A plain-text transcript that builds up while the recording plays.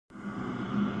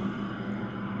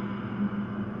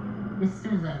As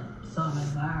soon as I saw him at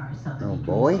a bar or something, Oh, he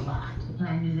boy. drank a lot. And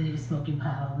I knew that he was smoking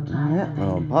pot all the time. Yeah, and I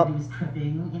little knew pup. that he was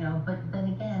tripping, you know. But then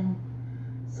again,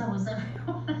 so was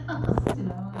everyone else, you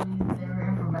know. I mean, they were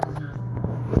improvisers.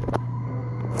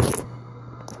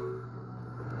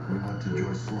 We went to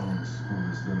Joyce Sloan's, who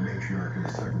was the matriarch of the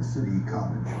Second City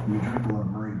Cottage. We drank a lot of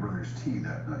Murray Brothers tea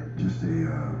that night. Just a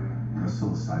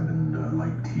psilocybin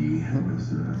light tea. It was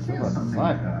something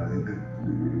that,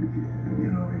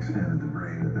 you know, expanded the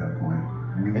brain at that point.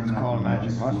 We It's went out called to magic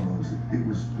Joyce mushroom. Sloan's. It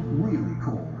was really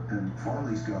cold, and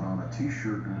Farley's got on a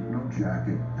t-shirt and no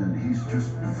jacket, and he's just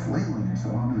flailing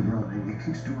himself onto the ground. And he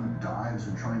keeps doing dives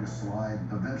and trying to slide.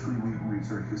 Eventually, we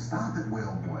started, stop it,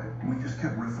 Whale Boy. We just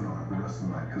kept riffing on it the rest of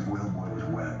the night, because Whale Boy was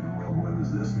wet, and Whale Boy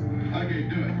was this. Okay,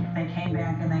 do it. They came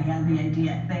back and they had the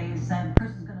idea. They said,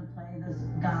 Chris is going to play this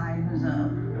guy who's a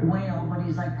whale, but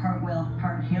he's like part whale,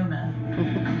 part human.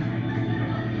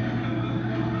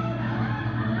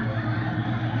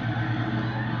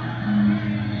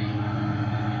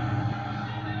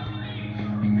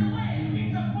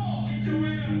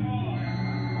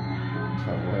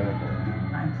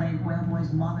 I played Whale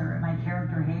Boy's mother, and my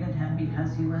character hated him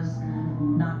because he was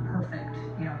not perfect.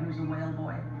 You know, he was a whale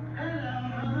boy.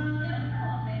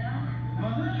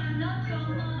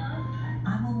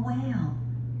 I'm a whale,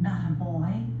 not a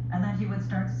boy. And then he would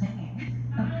start singing.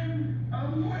 I'm a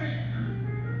whale,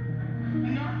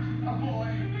 not a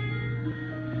boy.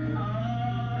 I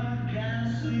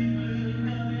can't sleep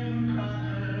in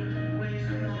private ways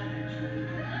of life.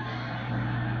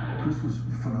 Chris was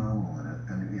phenomenal in it,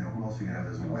 and you know who else you have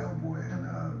as a whale boy, and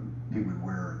he would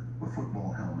wear a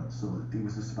football helmet, so he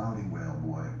was a spouting whale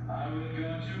boy. I will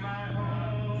go to my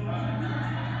home.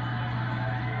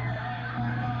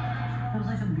 It was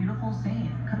like a beautiful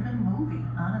scene. Could have been a movie,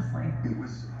 honestly. It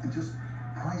was just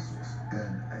priceless,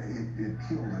 and it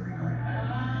killed every night.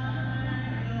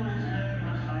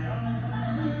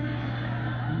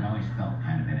 It always felt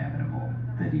kind of inevitable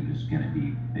that he was going to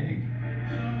be big.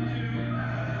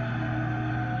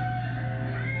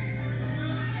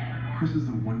 Chris is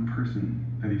the one person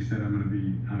that he said, I'm going to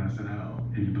be on SNL,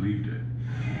 and he believed it.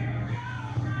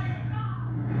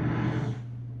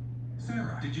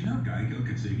 Sarah, did you know Geico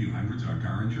could save you hundreds on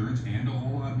car insurance and a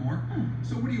whole lot more?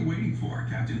 So what are you waiting for?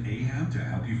 Captain Ahab to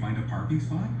help you find a parking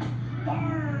spot?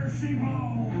 Fire she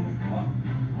blows.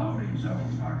 Loading zone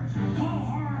starts. Pull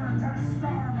hard to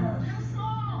starboard. Too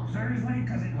small. Seriously?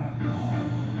 Because it was.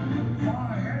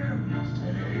 Fire.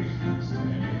 Steady.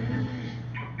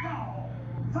 Go.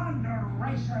 Thunder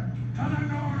racing to the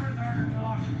northern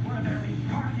lock where there be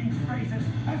parking spaces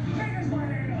as big as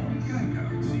whales. Geico.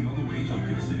 See all the ways you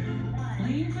can save.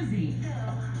 Lean Cuisine.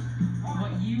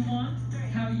 What you want,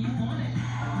 how you want it.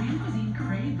 Lean Cuisine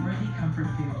crave-worthy comfort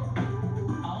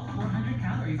food. All 400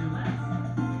 calories or less.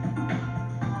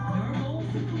 Your goals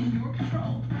in your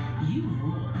control. You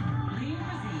rule. Lean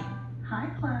Cuisine.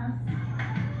 High class.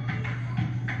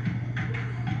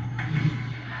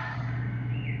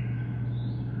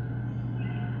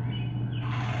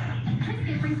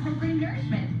 Triscuit brings whole grain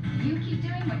nourishment. You keep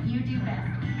doing what you do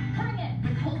best. Bring it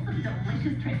with wholesome,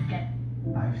 delicious Triscuit.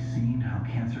 I've seen how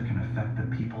cancer can affect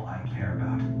the people I care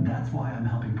about. That's why I'm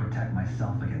helping protect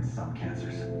myself against some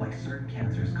cancers, like certain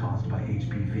cancers caused by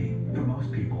HPV. For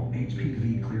most people,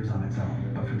 HPV clears on its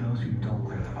own, but for those who don't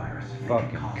clear the virus, it can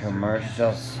Fucking cause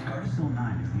commercials. Gardasil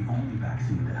 9 is the only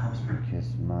vaccine that helps protect. Kiss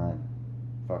my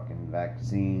fucking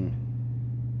vaccine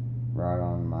right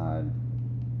on my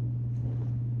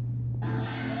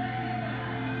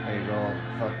payroll.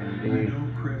 Fucking I dude. know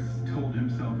Chris told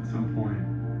himself at some point,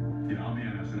 you know, I'll be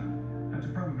on SNL. That's a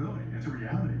probability. It's a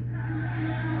reality.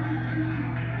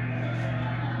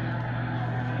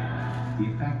 The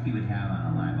effect he would have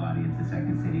on a live audience at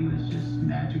Second City was just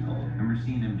magical. I remember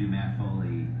seeing him do Matt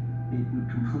Foley. It would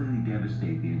completely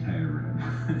devastate the entire room.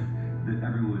 That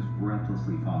everyone was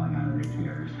breathlessly falling out of their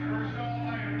chairs.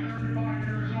 I am 35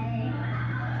 years old.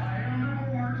 I am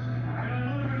divorced. I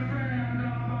live in a van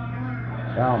down by the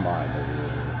river. Come on, dude.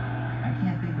 I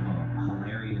can't think of a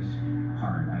hilarious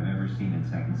part I've ever seen in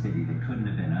Second City that couldn't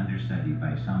have been understudied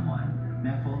by someone.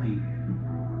 Matt Foley,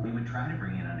 they would try to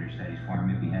bring in understudies for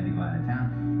him if he had to go out of town,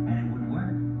 and it wouldn't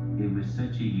work. It was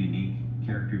such a unique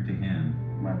character to him.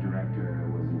 My director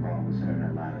was involved with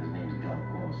Saturday Night Live. His name's Del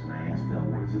Close, and I asked Del,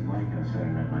 what is it like on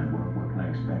Saturday Night Live? What can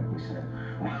I expect? He said,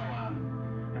 well,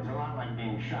 it's a lot like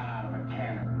being shot out of a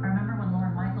cannon. I remember when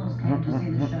Lorne Michaels came to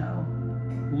see the show.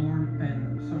 Lorne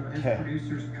and some of his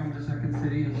producers come to Second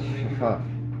City and they make a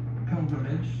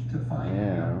pilgrimage to find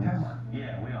talent.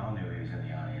 Yeah, we all knew he was in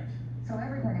the audience. So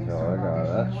everybody was So sort of I got auditioning.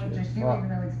 that It wasn't shit. just you, Fuck. even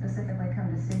though he'd specifically come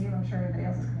to see you. I'm sure everybody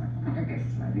else is going, I guess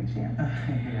it's my big chance.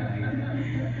 Yeah,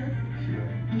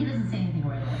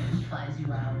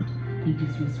 He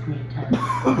gives you a screen test,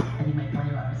 and he might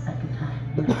play out a second time.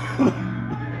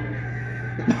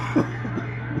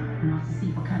 He wants to see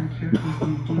what kind of characters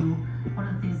you do. One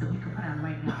of the things that we could put on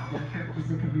right now, the characters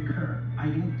that could recur. I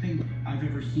don't think I've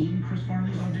ever seen Chris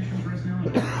Farley's audition for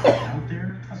SNL. Out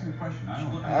there? That's a good question. I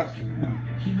don't know.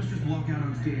 He must just walk out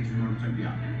on stage and Norm's like,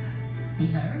 yeah. He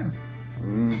hired him.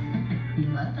 He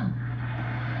loved him.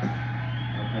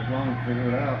 As long as figure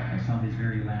it out. I saw his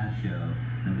very last show.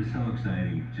 It was so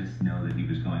exciting just to know that he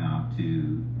was going off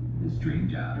to his dream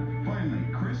job. Finally,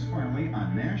 Chris Farley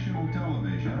on national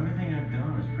television. Everything I've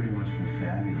done has pretty much been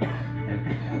fabulous.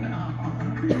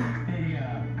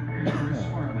 Chris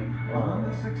Farley on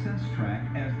the success track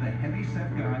as the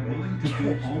heavyset guy willing to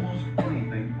do almost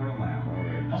anything for a laugh.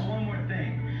 Oh, one more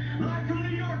thing. Live from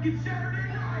New York, it's Saturday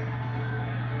night.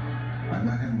 I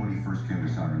met him when he first came to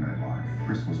Saturday Night Live.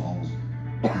 Chris was always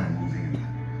kind of moving and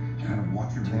kind of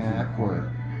watching everything from the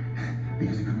corner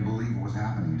because he couldn't believe what was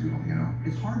happening to him, you know?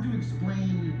 It's hard to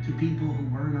explain to people who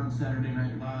weren't on Saturday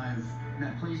Night Live.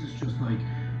 That place is just like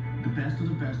the best of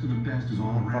the best of the best is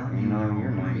all around you. You're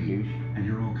not a douche. And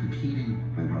you're all competing.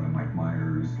 They brought in Mike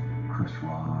Myers, Chris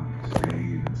Rock,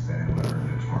 Spade, and Sandler,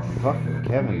 and Charlie. Fucking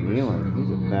Kevin Nealon, he's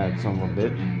a bad son of a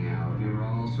bitch. We were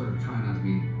all sort of trying not to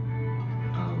be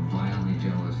violently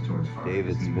jealous towards Farley.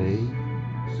 David Spade.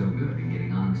 So good and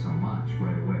getting on so much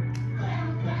right away.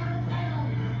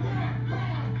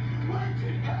 When's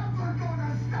it ever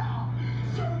gonna stop?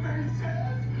 Survey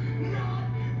says not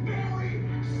very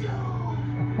soon.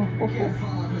 Can't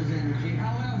follow his energy,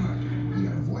 however. You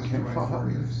got a voice to write for,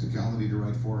 you got a physicality to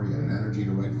write for, you got an energy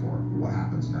to write for. What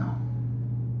happens now?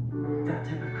 That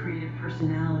type of creative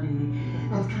personality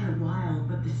is kind of wild,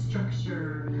 but the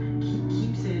structure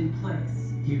keeps it in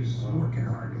place. He was working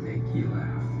hard to make you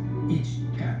laugh. Each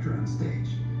actor on stage.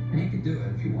 And he could do it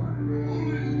if he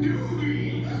wanted.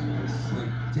 It's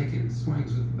like taking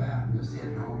swings with the bat and just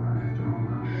hitting home run after home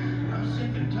run. I'm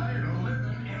sick and tired of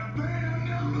living in a van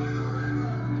down by the river.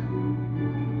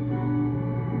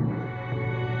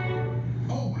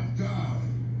 Oh my God!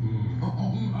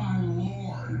 Oh my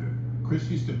Lord! Chris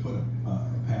used to put a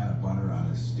pat of butter on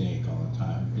his steak all the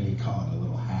time, and he'd call it a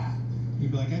little hat.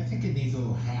 He'd be like, I think it needs a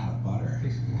little hat of butter.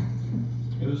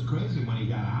 It was crazy when he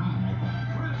got on. I thought,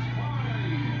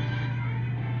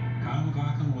 Kyle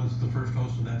MacLachlan was the first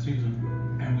host of that season,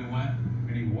 and we went,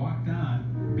 and he walked on,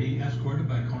 being escorted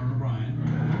by Conan O'Brien.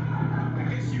 I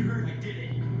guess you heard I did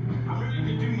it. I'm ready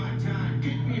to do my time.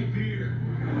 Get me a beer.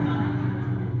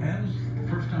 And that was the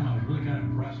first time I really got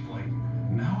impressed. Like,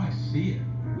 now I see it.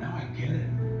 Now I get it.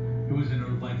 It was in a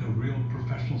real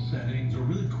professional setting. It was a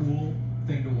really cool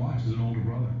thing to watch as an older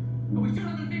brother. But we still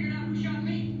haven't figured out who shot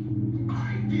me.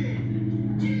 I did.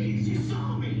 Jeez, you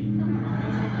saw me.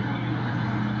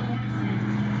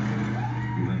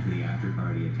 We went to the after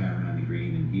party at Tavern on the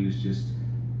Green, and he was just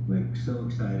like so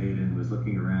excited and was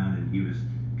looking around, and he was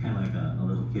kind of like a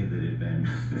little kid that had been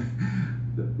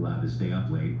allowed to stay up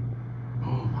late.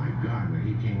 Oh my God, when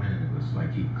he came in, it was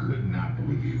like he could not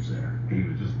believe he was there. He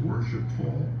was just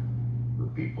worshipful of the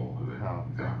people who had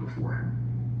gone before him.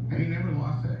 And he never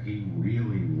lost that. He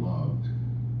really loved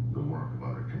the work of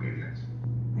other comedians.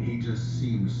 he just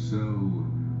seems so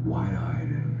wide-eyed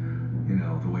and, you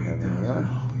know, the way he does it.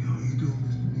 Oh, you know, you doing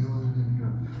Mr. Nealon and,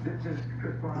 This is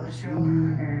Chris Farley Show,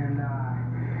 and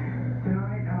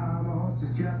tonight my host is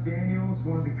Jeff Daniels,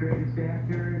 one of the greatest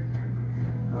actors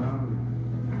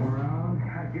around,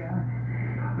 I guess.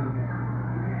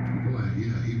 Boy,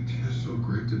 yeah, he was just so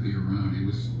great to be around. He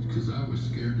was, because I was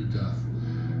scared to death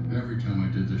every time I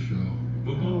did the show.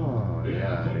 Oh,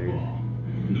 yeah, football.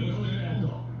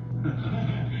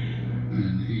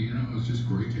 And he, you know, it was just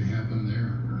great to have him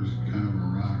there. It was kind of a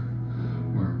rock,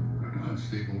 or an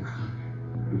unstable rock.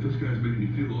 If this guy's making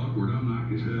you feel awkward, I'll knock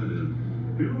his head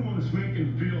in. You're the one that's making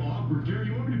him feel awkward, Jerry.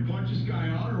 You want me to punch this guy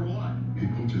out or what?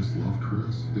 People just loved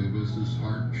Chris. It was his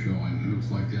heart showing. It was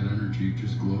like that energy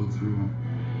just glowed through him.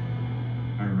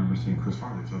 I remember seeing Chris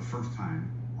Farley for the first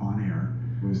time on air.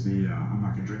 Was the I'm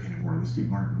Not Gonna Drink Anymore. Steve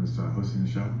Martin was hosting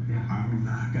the show. Yeah. I'm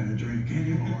not gonna drink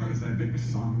anymore. It was that big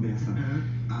song dancing.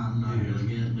 I'm not gonna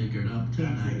get liquored up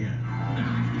tonight. Yeah.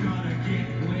 Not gonna get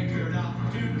liquored up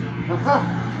tonight.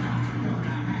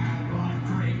 Gonna have a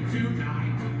drink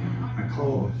tonight. I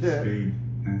called Spade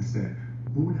and said,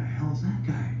 "Who the hell's that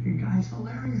guy? The guy's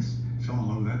hilarious." Fell in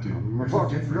love with that dude. There's a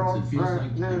difference. It feels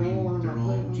like, I mean, they're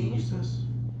all geniuses,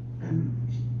 and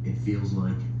it feels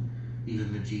like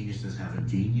even the geniuses have a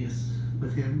genius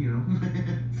with him, you know?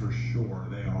 For sure,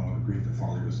 they all agreed that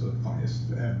Farley was the funniest,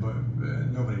 but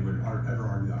nobody would ever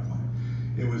argue that point.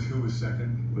 It was who was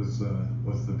second was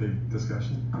the big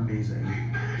discussion. Amazing. We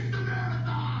finished the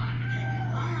marathon!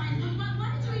 All right,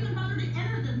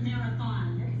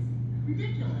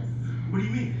 ridiculous. What do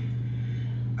you mean?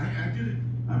 I did it.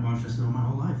 I watched this film my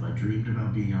whole life. I dreamed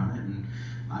about being on it, and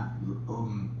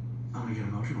I'm gonna get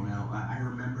emotional now. I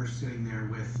remember sitting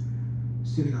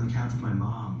on the couch with my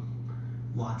mom,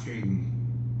 watching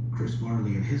Chris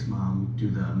Farley and his mom do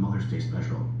the Mother's Day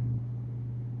special,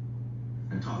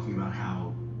 and talking about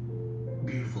how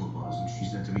beautiful it was. And she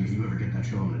said to me, "If you ever get that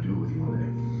show, I'm gonna do it with you one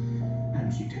day."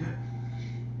 And she did it.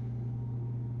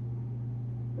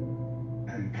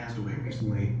 And he passed away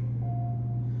recently,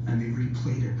 and they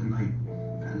replayed it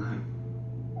that night.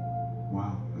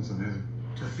 Wow, that's amazing.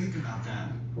 To think about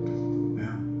that.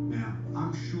 Yeah.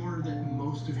 I'm sure that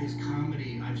most of his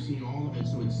comedy, I've seen all of it,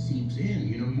 so it seeps in.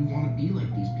 You know, you want to be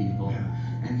like these people,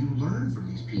 and you learn from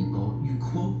these people. You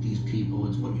quote these people.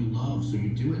 It's what you love, so you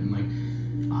do it. And like,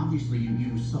 obviously,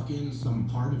 you suck in some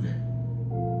part of it.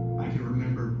 I can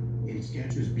remember in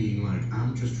sketches being like,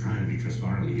 I'm just trying to be Chris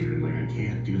Farley here. Like, I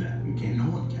can't do that. You can't. No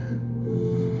one can.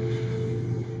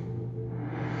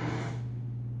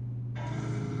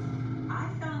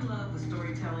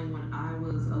 Storytelling when I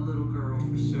was a little girl,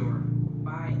 for sure.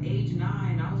 By age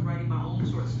 9, I was writing my own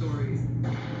short stories.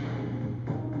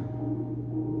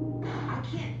 I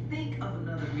can't think of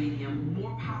another medium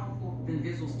more powerful than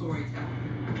visual storytelling.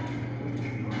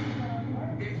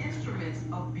 They're instruments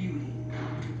of beauty.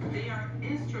 They are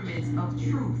instruments of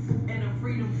truth and of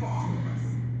freedom for all of us.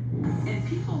 And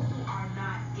people who are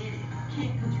not in it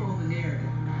can't control the narrative.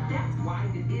 That's why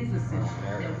it is essential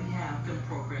that we have film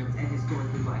programs at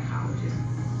historically black colleges.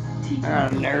 I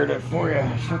got a narrative for you.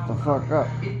 Shut the fuck up.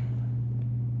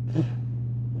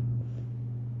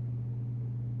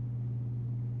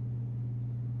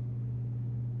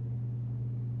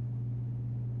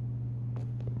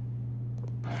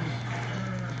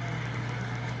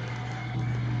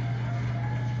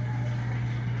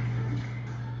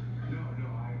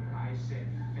 I said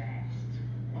fast.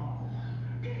 Oh,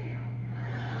 damn.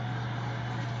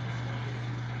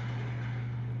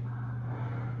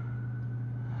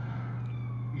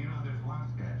 You know, there's one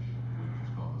sketch which is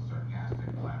called The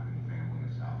Sarcastic Clapping Family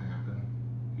of Southampton.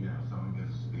 You know, someone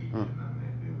gives a speech and then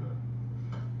they do the,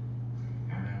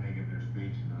 and then they give their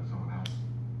speech and then someone else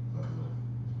does it.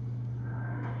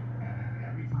 And then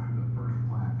every time the first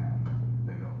clap happens,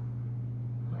 they go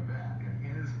like that. And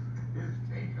his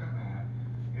take on that,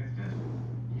 it's just,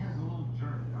 he has a little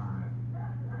jerk on it.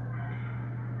 That's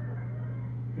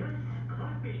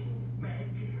clapping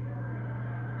magic.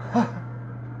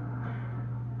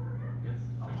 It's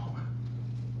a moment.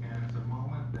 And it's a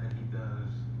moment that he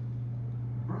does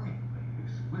brilliantly,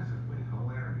 exquisitely,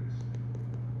 hilarious.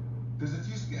 There's a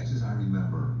few sketches I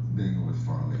remember being with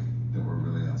Farley that were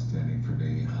really outstanding for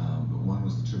me. One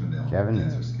was the Chippendale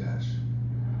Dancer sketch.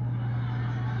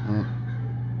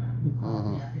 He called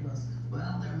me up, he goes,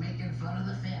 "Well, they're making fun of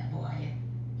the fat boy."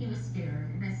 He was scared,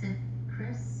 and I said,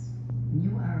 "Chris,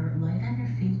 you are light on your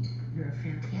feet, you're a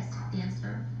fantastic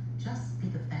dancer, just be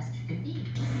the best you can be."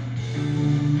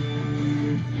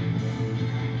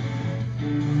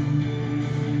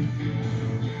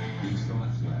 He's still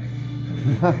athletic, and a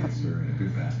good dancer, and a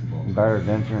good basketball player. Better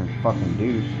dancer than fucking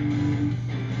Deuce.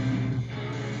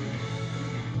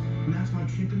 And that's why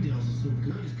Chippendales is so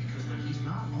good, is because like he's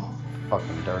not awful.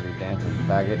 Fucking dirty dancing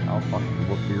faggot. I'll fucking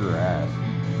whoop your ass.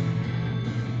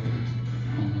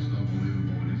 Almost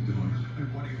unbelievable what he's doing and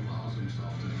what he allows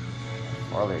himself to do.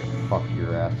 Farley will fuck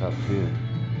your ass up too.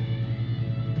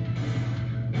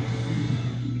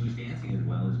 He was dancing as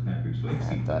well as Patrick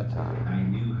Swayze. At that time. I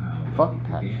knew how Fuck he could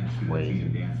Patrick dance because I'd seen him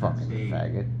Swayze, dance on fucking stage,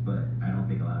 faggot. But I don't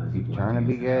think a lot of the people Trying to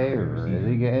be gay, or is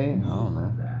he gay? I don't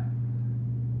know.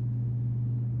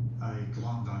 I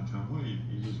glommed onto him. Well, you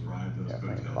just ride those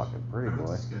Definitely coattails. fucking pretty I wrote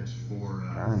boy. the sketch for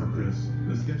Trying to be. Chris.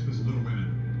 The sketch was Little Women.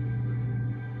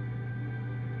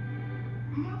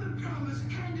 Mother promised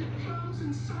candied plums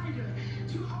and cider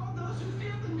to all those who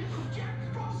feel the nickel jack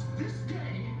frost this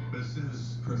day. But as soon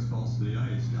as Chris falls to the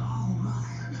ice, oh my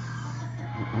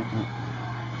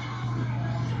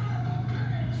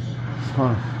Huh. I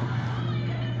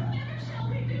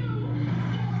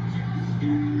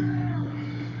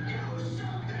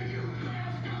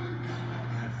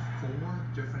had 4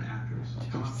 different actors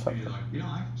come up to me like, you know,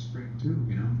 I can scream too,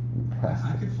 you know. I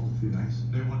can fall through ice.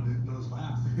 They wanted those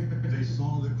laughs. They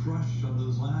saw the crush of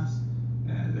those laughs,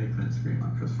 and they couldn't scream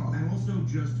on Chris Farley. And also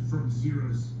just from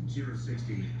 0 to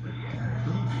 60.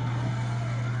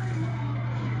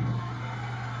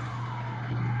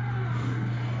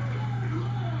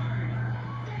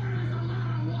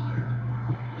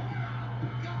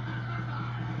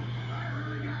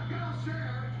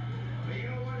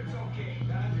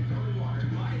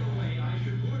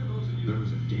 There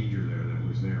was a danger there that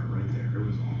was there, right there. It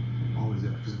was always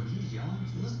there. Because when he's yelling,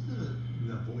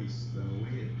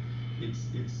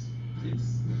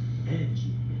 edge.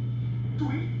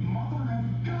 Sweet mother of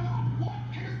God, what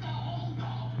is the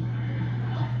holdup?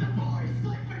 The boy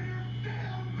sleeping in your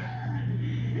damn bed.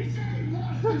 He said he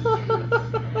washed his sheets.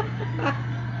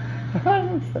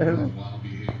 Wild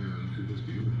behavior into his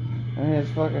beautiful. And his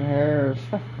fucking hairs.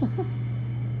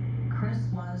 Chris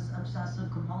was obsessive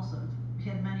compulsive. He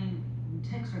had many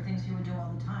tics or things he would do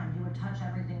all the time. He would touch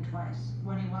everything twice.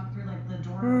 When he walked through like the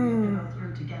doorway to go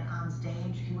through to get on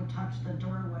stage, he would touch the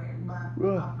doorway left,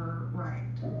 upper, right.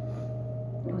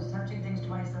 He was touching things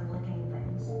twice and licking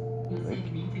things. He would say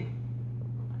music.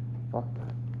 Fuck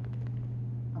that.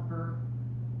 Upper.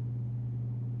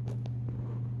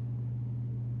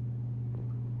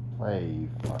 Play, you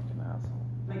fucking asshole.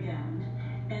 Again.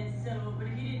 And so, but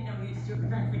if you didn't know, you just do it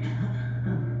like,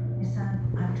 He said,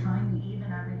 I'm trying to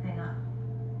even everything up.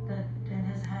 That in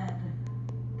his head,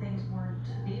 things weren't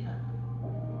even.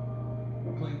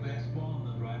 We're playing basketball in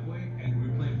the driveway, and we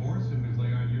were playing horse, and we was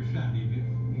like, all right, your shot. He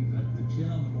got the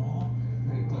chin on the ball,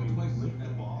 and he played twice. Lift the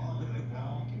ball, and like,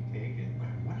 now you can take it.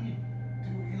 What do you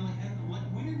do? You know, and like,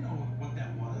 we didn't know what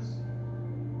that was.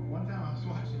 One time I was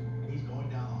watching, and he's going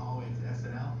down the hallway to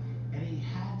SNL, and he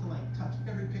had to like touch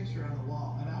every picture on the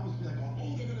wall, and I was like,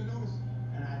 oh, they're gonna notice.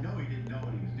 And I know he didn't know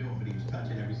what he was doing, but he was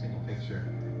touching every single picture.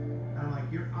 And I'm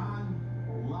like, you're on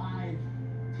live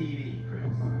TV, Chris.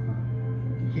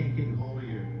 You can't get hold of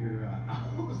your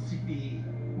OCD.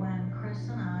 When Chris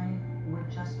and I would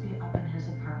just be up in his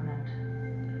apartment,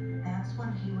 that's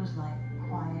when he was like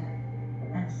quiet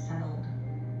and settled.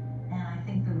 And I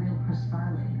think the real Chris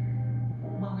Farley.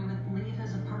 When we would leave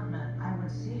his apartment, I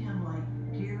would see him like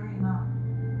gearing up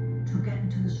to get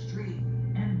into the street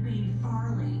and be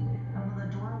Farley. And when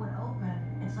the door would open,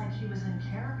 it's like he was in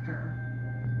character.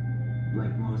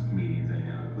 Like most comedians I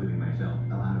know, including myself,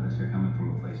 a lot of us are coming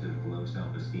from a place of low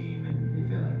self-esteem, and they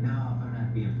feel like, no, if I'm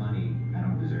not being funny, I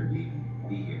don't deserve to even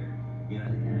be here. You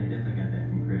know, and I definitely got that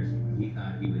from Chris. He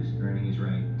thought he was earning his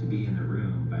right to be in the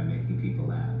room by making people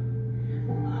laugh.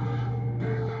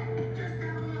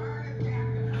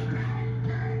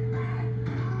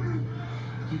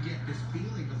 You get this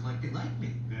feeling of like they like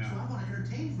me, so I want to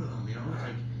entertain for them. You know, it's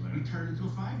like you turn into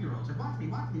a 5-year-old. It's like watch me,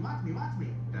 watch me, watch me, watch me.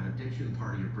 That addiction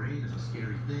part of your brain is a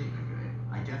scary thing.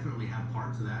 I definitely have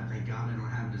parts of that. Thank God I don't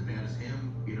have it as bad as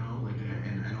him. You know, like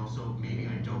and also maybe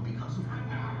I don't because of him.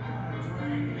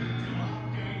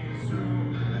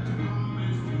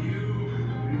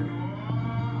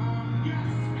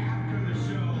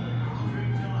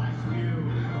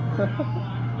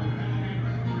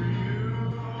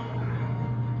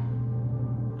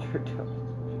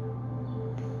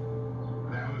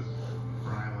 That was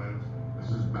where I live. This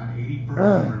is about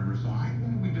 81st and Riverside.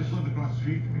 We just lived across the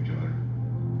street from each other.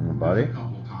 Buddy? A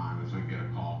couple times I get a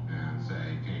call and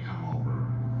say, can you come over?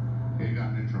 He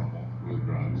got in trouble with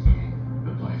drugs and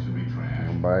the place would be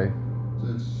trashed. Buddy?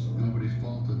 It's nobody's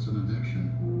fault. It's an addiction.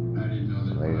 I didn't know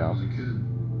that when I was a kid,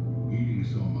 eating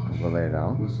so much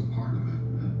was a part of it.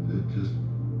 It just,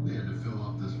 they had to fill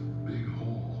up this big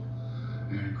hole.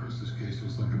 And in Chris's case, it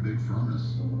was like a big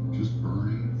furnace, just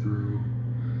burning through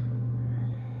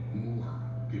more.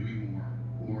 Give me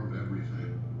more of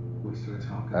everything. We started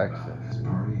talking about this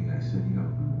party, and I said, you know,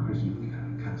 Chris, you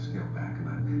gotta kind of scale back on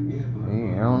that. Yeah, but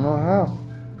I don't know how.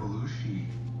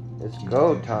 Belushi. It's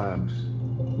go time.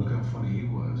 Look how funny he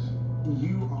was.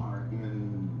 You are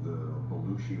in the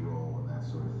Belushi role and that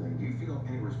sort of thing. Do you feel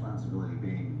any responsibility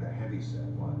being the heavyset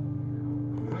one?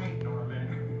 Wait, Norman.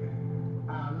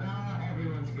 Now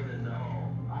everyone's gonna know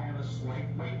I have a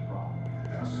slight weight problem.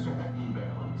 A salt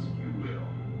imbalance, if you will.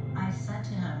 I said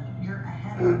to him, you're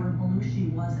ahead of where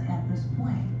Belushi was at this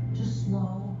point. Just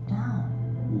slow down.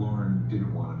 Lauren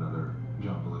didn't want another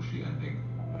John Belushi ending,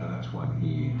 and that's when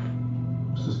he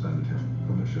suspended him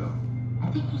from the show.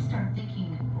 I think you start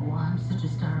thinking, oh, I'm such a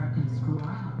star, I can screw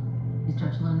around. You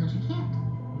start to learn that you can't.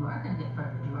 You are going to get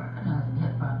burned. You are going to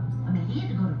have problems. I mean, he had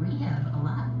to go to rehab a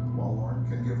lot. Well, Lauren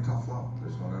can give tough love.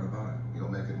 There's no doubt about it. You'll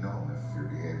make it known if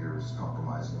your behavior is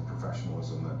compromising the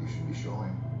professionalism that you should be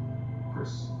showing.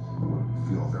 Chris would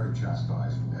feel very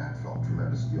chastised and felt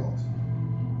tremendous guilt.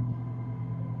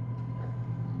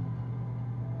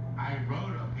 I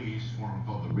wrote a piece for him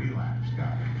called The Relapse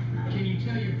Guy. Can you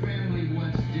tell your family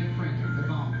what's different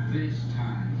about this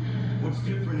time? What's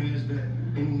different is that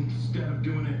instead of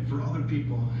doing it for other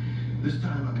people, this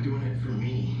time I'm doing it for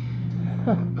me.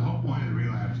 The whole point of The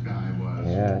Relapse Guy was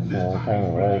this time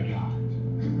he's really got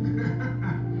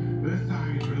it. This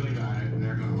time he's really got it, and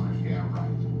they're going to like, yeah, right.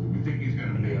 We think he's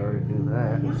going to make it. Already do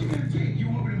that. What's it gonna take? You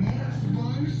want me to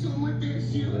more fun or something like that?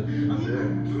 See, I'm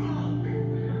gonna drunk.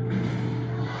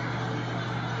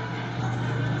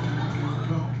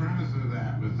 The premise of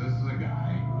that was this is a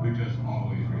guy who just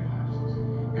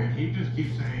he just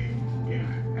keeps saying,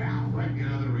 Al, write me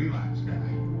another relapse guy.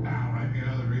 Al, write me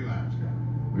another relapse guy.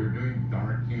 We were doing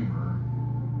dark humor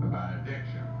about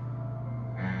addiction,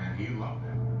 and he loved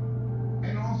it.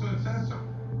 And also it says something.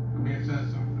 I mean, it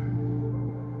says something.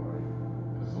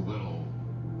 It's a little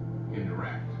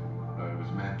indirect, but it was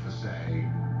meant to say,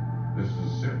 this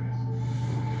is serious.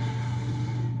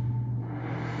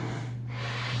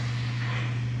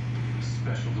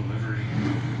 Special delivery.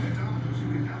 At Domino's, you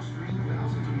can now stream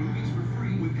thousands of movies for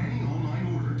free with any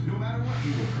online order, no matter what you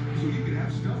order. So you can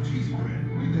have stuffed cheesy bread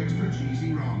with extra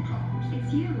cheesy rom-coms. It's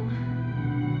you.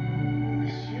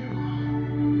 It's you.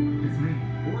 It's me.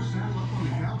 Or saddle up on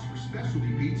the couch for specialty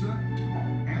pizza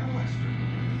and a Western.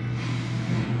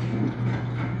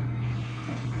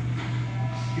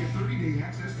 Get 30-day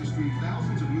access to stream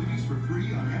thousands of movies for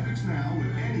free on Epix Now with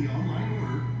any online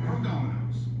order from Domino's.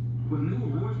 With new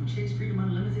awards from Chase Freedom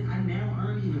Unlimited, I now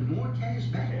earn even more cash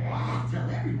back. Tell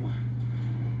everyone.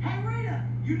 Hey, Rita,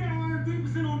 you now earn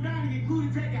 3% on dining,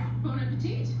 including takeout. Bon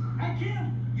appetit. Hey,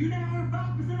 Kim, you now earn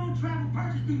 5% on travel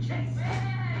purchase through Chase.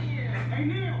 Hey,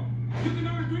 Neil, you can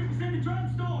earn 3% at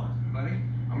drugstores. Buddy,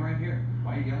 I'm right here.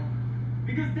 Why are you yelling?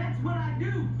 Because that's what I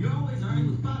do. You're always earning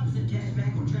with 5% cash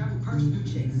back on travel purchase through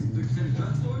Chase. 3% at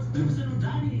drugstores, 3% on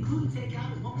dining, including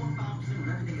takeout, and 1.5% on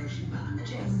everything else you buy.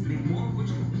 Chase, make more of what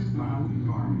you want. My wheat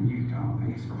farm in Utah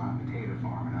pays for my potato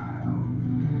farm in Idaho,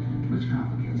 which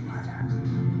complicates my taxes.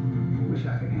 Wish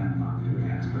I could hand them off to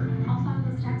an expert. I'll file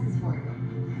those taxes for you.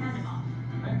 Hand them off.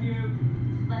 Thank you.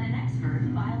 Let an expert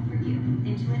file for you.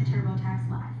 Intuit TurboTax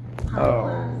Live.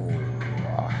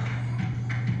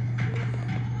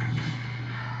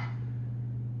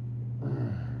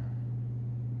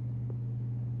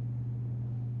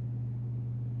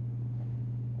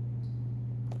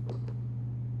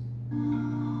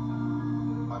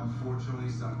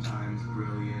 Unfortunately, sometimes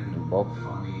brilliant,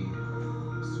 funny,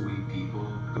 sweet people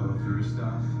go through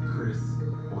stuff. Chris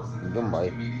wasn't the first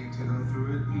comedian to go through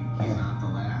it. He's not the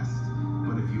last.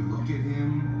 But if you look at him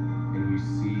and you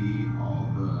see all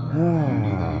the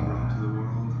beauty that he brought to the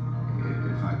world,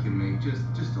 if I can make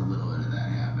just a little bit of that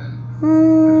happen,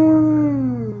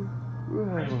 it's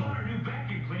worth it. I just bought a new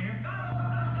vacuum cleaner.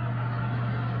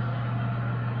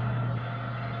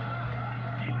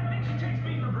 You might think she takes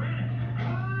me for granted.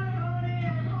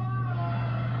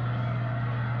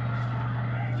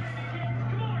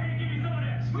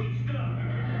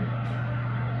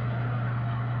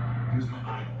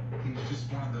 He's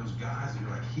just one of those guys who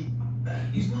are like,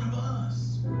 he's one of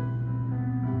us.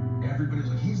 Everybody's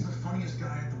like, he's the funniest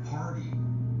guy at the party.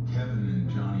 Kevin and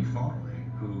Johnny Farley,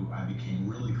 who I became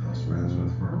really close friends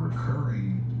with, were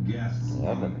recurring guests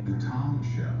on the Tom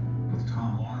Show with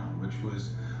Tom Arnold, which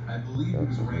was, I believe it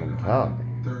was rated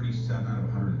 37 out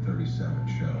of 137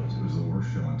 shows. It was the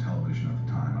worst show on television at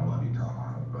the time. I love you, Tom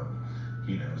Arnold, but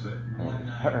he knows it. One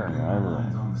night,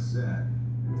 Ryan's on the set,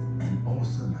 and all of a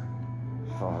sudden,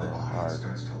 the audience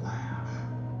starts to laugh.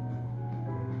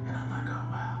 And I'm like, oh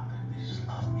wow, they just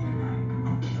love me tonight.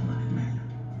 I'm killing it, man.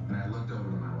 And I looked over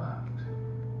to my left,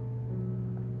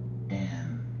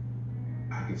 and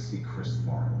I could see Chris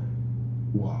Farley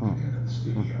walking into the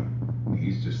studio. And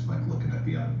he's just like looking at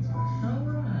the audience. All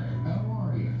right, how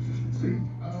are you? See,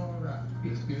 all right,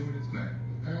 it's good, it's good.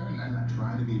 And I'm not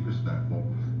trying to be respectful,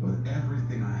 but with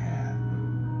everything I had,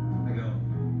 I go,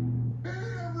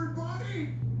 hey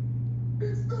everybody!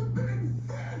 It's the big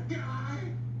fat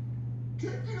guy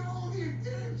taking all the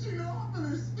attention off of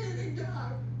the skinny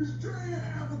guy who's trying to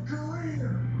have a career.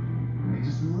 And he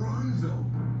just runs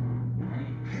over and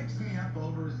he picks me up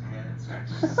over his head and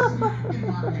starts smacking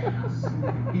my ass.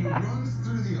 He runs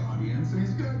through the audience and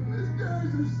he's going, this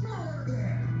guy's a smart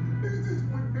ass. This is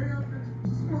what happens,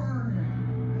 smart ass.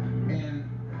 And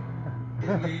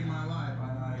it made my life.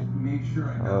 I made sure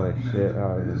I got Holy shit,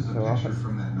 there's this is a so picture awesome.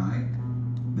 from that night.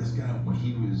 This guy, when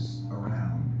he was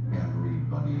around,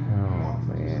 everybody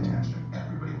wanted his attention.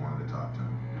 Everybody wanted to talk to him.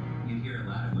 You hear a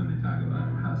lot of women talk about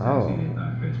how sexy they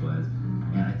thought Chris was,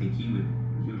 and I think he would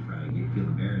probably feel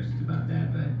embarrassed about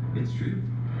that, but it's true.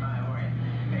 Hi, how are you?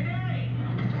 Hey, Daddy!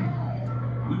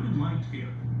 Women liked him.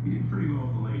 He did pretty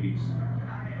well with the ladies.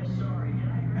 I am sorry.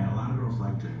 And a lot of girls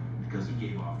liked it because he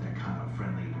gave off that kind of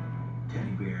friendly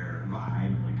teddy bear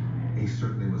vibe. He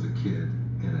certainly was a kid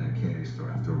in a candy store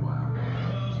after a while.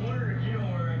 I was wondering if you know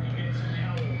where I can get some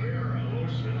aloe vera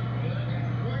lotion. I got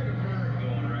quite a burn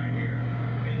going right here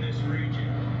in this region.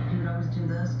 He would always do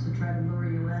this to try to lure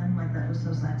you in, like that was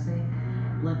so sexy.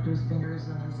 Licked his fingers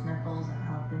and his nipples and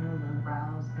out through the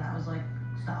brows. And I was like,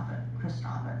 stop it, Chris,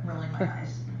 stop it, rolling my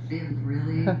eyes. He had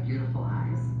really beautiful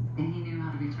eyes, and he knew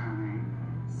how to be charming.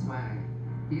 Swag.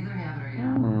 You either have it or you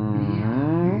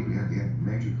don't. He had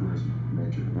major career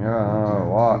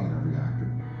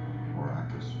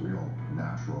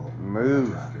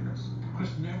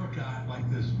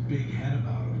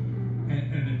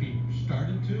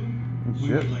we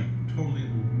would like totally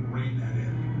rein that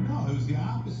in. No, it was the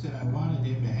opposite. I wanted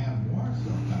him to have more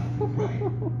self-confidence. Right.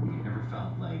 He never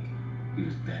felt like he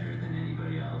was better than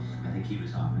anybody else. I think he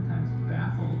was oftentimes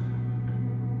baffled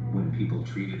when people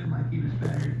treated him like he was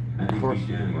better. I think deep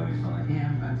down he always felt like,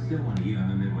 yeah, I'm still one of you.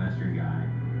 I'm a Midwestern guy.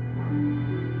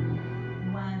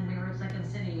 When we were at Second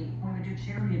City, when we would do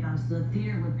charity events, the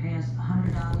theater would pay us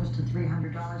 $100 to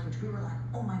 $300, which we were like,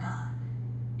 oh my God.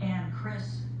 And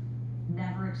Chris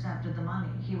never accepted the money.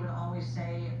 He would always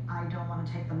say, I don't want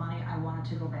to take the money. I want it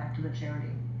to go back to the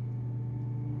charity.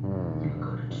 He would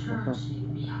go to church,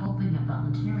 he'd be helping and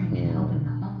volunteering and helping the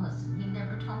homeless. He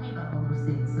never told me about all those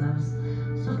things. And I was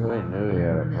so really knew he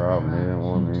had a problem. He didn't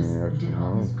want any extra did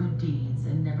all money. these good deeds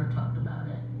and never talked about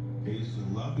it. They used to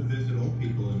love to visit old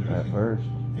people in nursing. At first.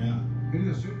 Yeah. He did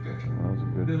a soup kitchen. That was a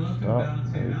good They left him stop. down in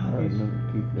St. I Albans.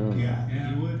 didn't keep doing Yeah,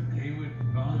 that. he would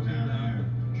volunteer down at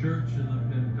the church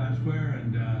in Times Square and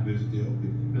visit the old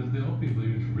people. Visit the old people.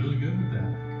 He was really good with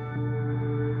that.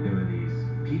 There were these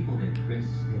people that Chris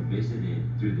had visited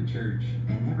through the church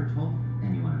and never told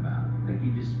anyone about. Like,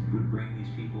 he just would bring these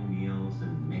people meals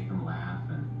and make them laugh.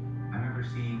 And I remember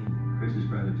seeing Chris's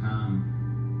brother Tom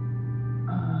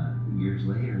years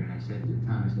later, and I said to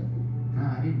Tom,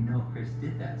 Tom, I didn't know Chris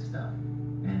did that stuff.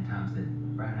 And Tom said,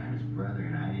 Brian, I'm his brother,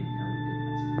 and I didn't know he did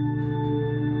that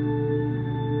stuff.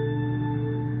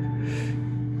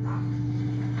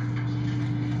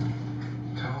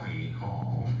 Tony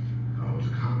Hall, who was a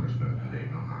congressman in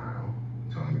Dayton, Ohio.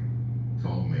 Tony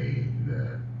told me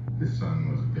that his son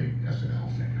was a big SNL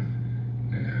fan,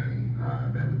 and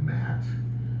that with Matt,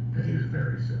 that he was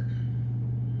very sick.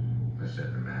 I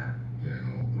said to Matt, you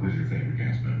know, who's your favorite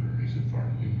cast member? He said,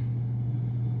 Farley.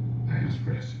 I asked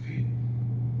Chris if he'd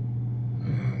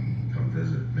come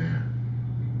visit Matt.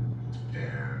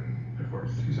 And, of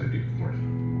course, he said, of course.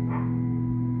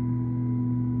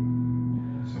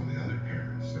 Some of the other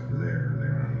parents that were there, they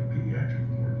were on the pediatric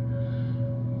ward.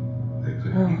 They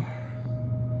couldn't eat.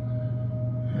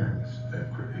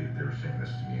 And they were saying this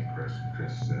to me and Chris. And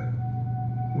Chris said,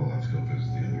 well, let's go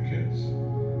visit the other kids.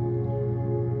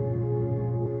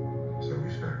 So we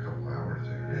spent a couple hours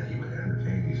there, and he would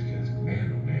entertain these kids.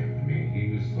 Man, oh man, I mean, he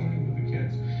was funny with the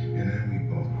kids. And then we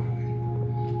both went away.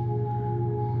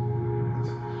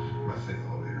 Let's say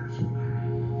elevators.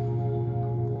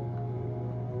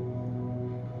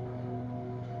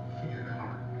 Figured it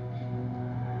out.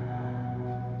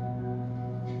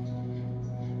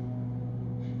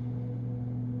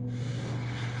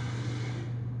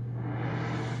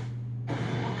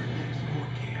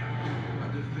 A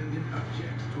defendant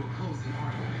objects to a closing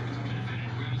argument. The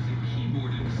defendant grabs the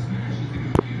keyboard and smashes the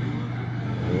computer.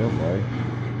 Yeah, boy.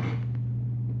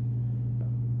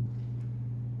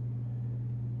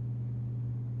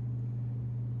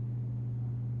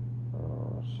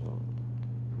 Awesome.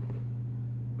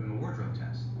 In the wardrobe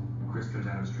test, Chris comes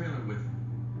out of his trailer with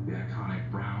the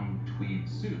iconic brown tweed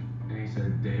suit. And he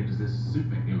said, Dave, does this suit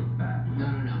make me look bad?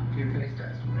 No. Your face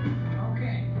does.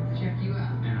 Okay, check you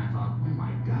out. And I thought, oh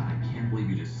my God, I can't believe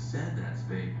you just said that's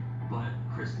fake. But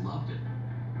Chris loved it.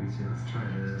 We said, let's try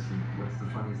this, and what's the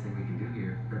funniest thing we can do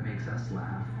here that makes us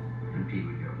laugh? And Pete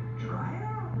would go, try it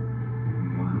out.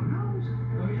 Well, who knows?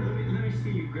 Let me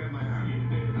see you grab my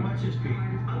arm. Watch this, Pete.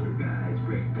 Other guys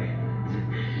break bands.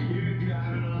 You're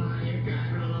driving along,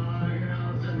 and all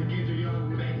of a sudden the kids are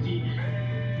yelling, Betsy.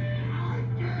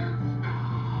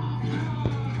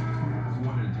 We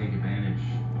wanted to take advantage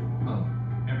of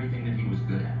everything that he was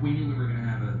good at. We knew we were going to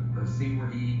have a scene where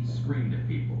he screamed at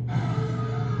people.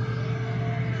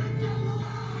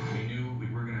 We knew we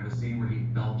were going to have a scene where he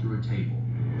fell through a table.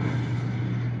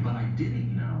 But I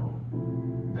didn't know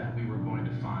that we were going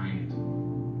to find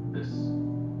this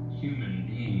human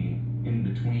being in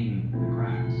between the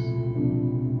cracks.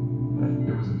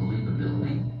 There was a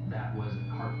believability that was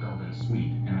heartfelt and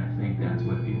sweet, and I think that's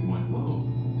what people went, whoa,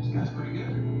 this guy's pretty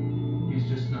good. He's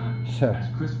just not, as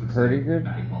Chris would Pretty say, good?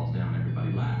 Batty falls down,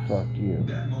 everybody laughs. Fuck you.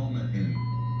 That moment in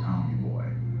Tommy Boy,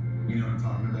 you know what I'm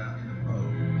talking about? In the boat.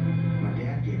 My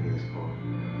dad gave me this quote.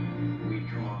 We'd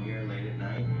come out here late at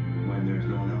night when there's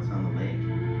no one else on the lake,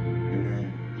 and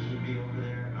then he'd be over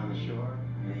there on the shore,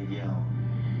 and he'd yell,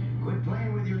 "Quit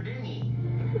playing with your dinghy."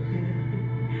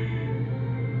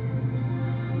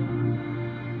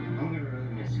 I'm gonna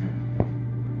really miss him.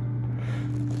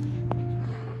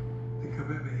 The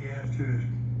commitment he has to his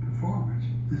performance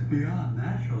is beyond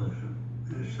naturalism.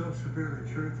 It is so severely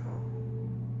truthful.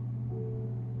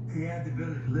 He had the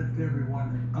ability to lift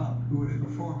everyone up who was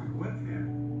performing with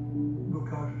him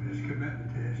because of his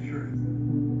commitment to his truth.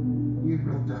 He had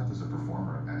real depth as a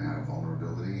performer and had a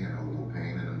vulnerability and a little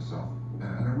pain in himself.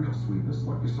 and a real sweetness.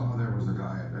 What you saw there was a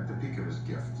guy at the peak of his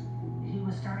gift. He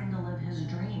was starting to live his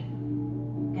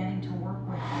dream, getting to work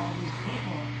with all these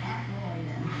people, Pat Lloyd,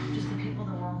 and just the people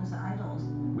that were all his idols.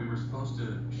 We were supposed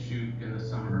to shoot in the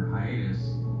summer hiatus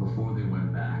before they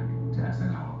went back to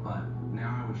SNL, but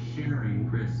now I was sharing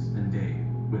Chris and Dave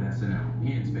with SNL.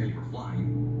 He and Spade were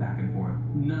flying back and forth.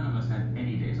 None of us had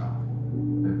any days off.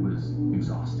 It was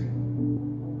exhausting.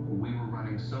 We were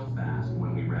running so fast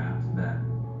when we wrapped that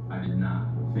I did not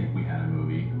think we had a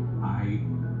movie. I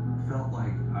felt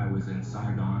like I was in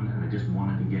Saigon and I just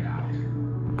wanted to get out.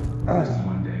 Chris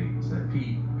one day said,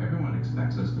 Pete, everyone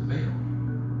expects us to fail.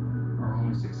 Our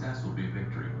only success will be a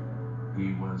victory.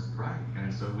 He was right,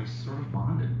 and so we sort of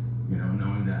bonded, you know,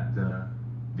 knowing that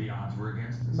the odds were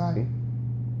against us. Bye.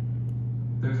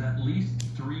 There's at least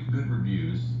 3 good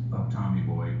reviews of Tommy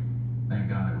Boy. Thank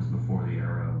God it was before the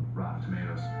era of Rotten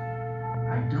Tomatoes.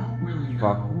 I don't really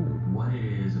know what it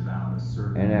is about a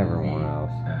certain and everyone movie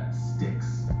else that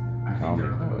sticks. I think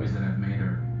there are other movies that I've made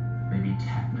are maybe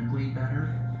technically better,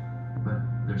 but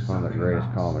there's one of the something greatest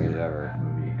about comedies the ever. that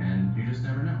movie, and you just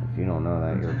never know. If you don't know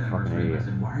that, you're a fucking I idiot.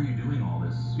 said, why are you doing all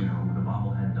this, you know, with the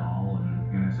bobblehead doll?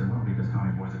 And I said, well, because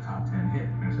Tommy Boy's a top 10 hit.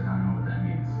 And I said, I don't know what that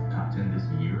means. Top 10 this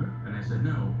year? And I said,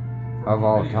 no. Of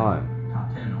all time. Top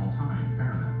 10 all time,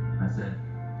 Paramount. I said,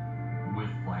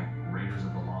 with like Raiders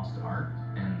of the Lost Ark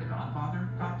and The Godfather,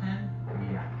 top 10?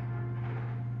 Yeah.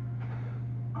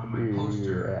 On my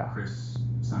poster, Chris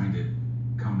signed it,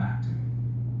 Come Back to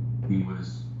Me. He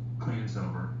was clean and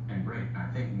sober and great. And I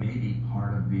think maybe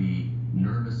part of the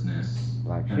nervousness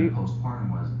and the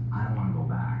postpartum was, I don't want to go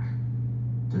back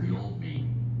to the old me.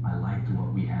 I liked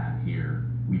what we had here.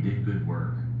 We did good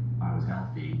work. I was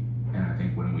healthy. And I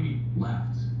think when we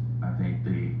left, I think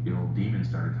the old demon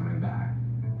started coming back.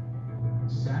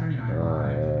 Saturday Night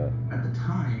Live, at the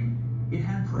time, it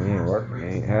had perhaps the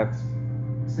greatest cast.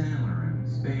 Sandler and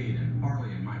Spade and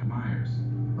Farley and Mike Myers.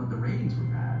 But the ratings were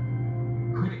bad.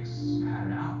 Critics had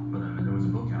it out for them, and there was a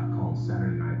book out called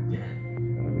Saturday Night Dead.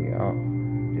 It's gonna be out,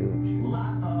 dude. A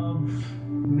lot of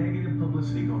negative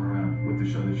publicity going around with the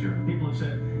show this year. People have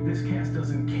said this cast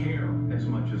doesn't care as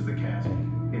much as the cast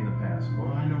in the past.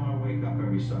 Well, I know I wake up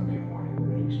every Sunday morning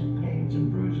with aches and pains and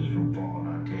bruises from falling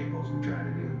on tables and trying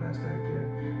to do the best I can.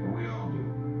 And we all do.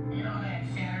 You know that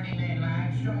Saturday Night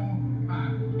Live show?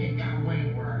 It got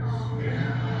way worse.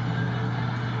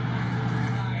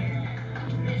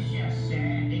 It's just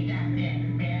sad. They got that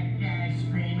fat guy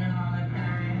screaming all the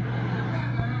time.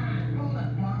 Come on, pull the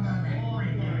plug on that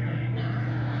freaking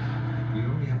guy. You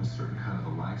only have a certain kind of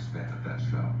a lifespan at that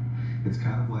show. It's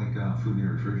kind of like food in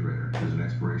your refrigerator. There's an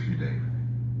expiration date.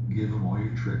 Give them all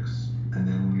your tricks, and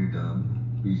then when you're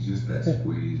done, you just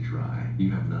squeeze dry.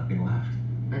 You have nothing left.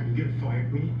 Are you gonna fire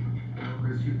me?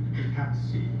 Chris, you have to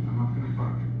see. I'm not gonna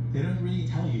fuck you. They don't really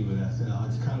tell you with SNL.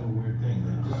 It's kind of a weird thing.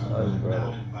 They're just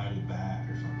not invited back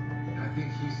or something like that. I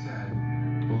think he said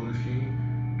Belushi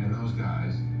and those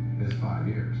guys is 5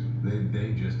 years.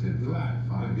 They just did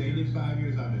five They years. did 5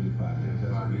 years. I'm gonna do 5 years.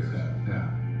 That's 5 what he years. said. Yeah.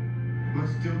 Am I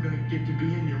still gonna get to be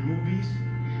in your movies?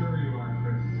 Sure you are,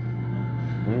 Chris.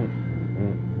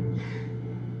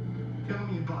 Tell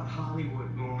me about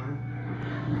Hollywood, Lauren.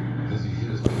 Does he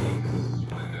hit his peak? Is this his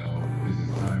window? Is it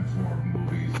time for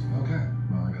movies? Okay,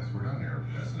 well, I guess we're done here.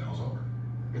 SNL's over.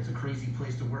 It's a crazy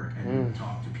place to work, and you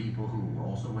talk to people who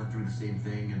also went through the same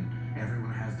thing, and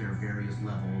everyone has their various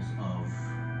levels of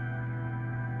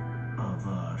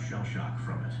shell shock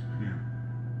from it. Yeah.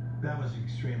 That was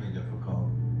extremely difficult.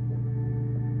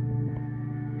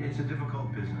 It's a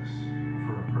difficult business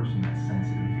for a person that's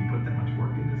sensitive. If you put that much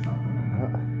work into something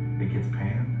and it gets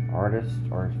panned. Artists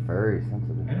are very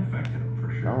sensitive. It affected him for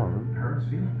sure. Some of them. It hurt his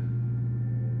feelings.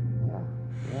 Yeah.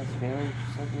 He has feelings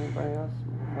just like anybody else.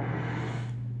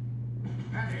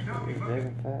 He's big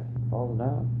and fat, falls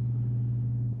down.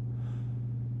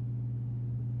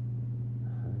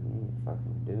 You're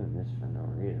fucking doing this for no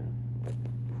reason.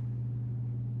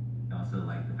 Also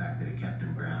like the fact that it kept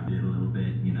him grounded a little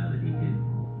bit, you know, that he could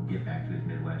get back to his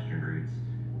Midwestern roots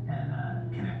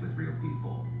and connect with real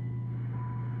people.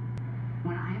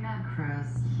 When I met Chris,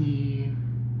 he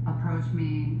approached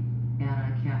me at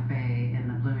a cafe in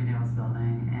the Bloomingdale's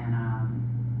building, and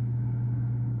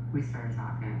we started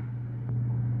talking.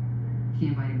 He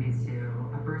invited me to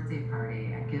a birthday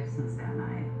party at Gibson's that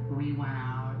night. We went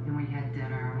out and we had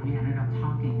dinner, and we ended up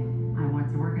talking. I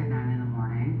went to work at 9 in the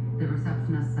morning. The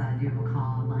receptionist said, you will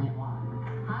call line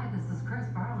 1. Hi, this is Chris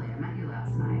Farley. I met you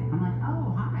last night. I'm like,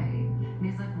 oh, hi. And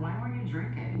he's like, why weren't you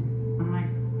drinking? I'm like,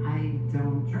 I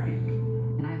don't drink.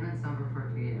 And I've been sober for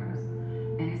a few years.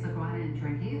 And he's like, well, I didn't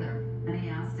drink either. And he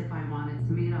asked if I wanted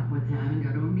to meet up with him and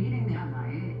go to a meeting that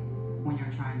night. When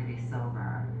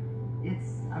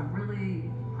it's a really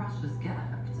precious gift.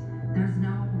 There's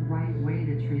no right way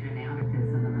to treat an addict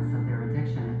in the midst of their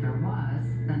addiction. If there was,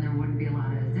 then there wouldn't be a lot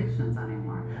of addictions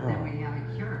anymore. Then we have it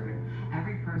cured.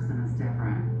 Every person is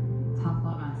different. Tough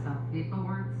love on some people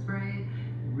works great.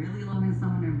 Really loving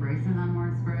someone, embracing them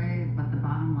works great. But the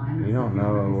bottom line is You don't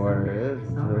know what it is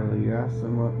until you ask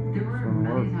them what there were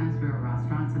many times we were at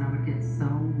restaurants and I would get so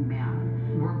mad.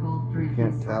 We're both drinking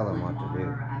can't tell them what to do.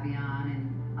 water, Evian, and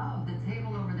oh, the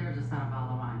table over there just had a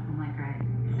bottle of wine. I'm like, great,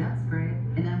 that's great.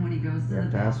 And then when he goes to You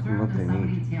have the to ask them bathroom, what they there's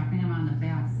somebody need. tapping him on the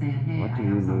back saying, hey, What I do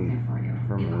you have something need for you.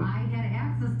 from If me? I had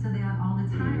access to that all the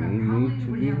Do time, I you probably need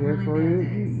to would be have here really for bad you? Do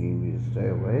days. you need me to stay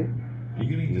awake? Are you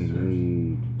Do getting you desserts?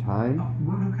 need time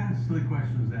What kind of silly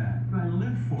question is that? I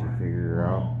live for to it. figure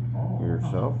out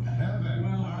yourself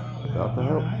without the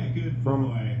help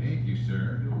from Thank you,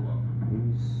 sir.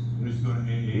 these We used to go to AA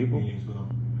people? meetings with him,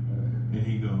 and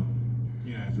he'd go,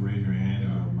 you know, to raise your hand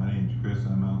and go, my name's Chris,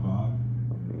 I'm an alcoholic.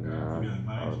 Yeah, He'd be like,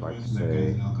 my I name's would like to Chris, and that guy's say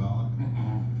an alcoholic.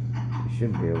 you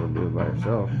should be able to do it by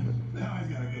yourself. But Now he's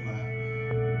got a good laugh.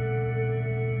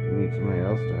 you need somebody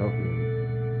else to help you.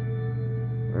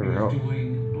 I Whatever was helps. doing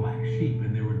Black Sheep,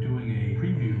 and they were doing a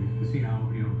preview to see how,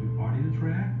 you know, the audience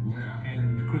react. Yeah.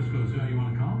 And Chris goes, oh, you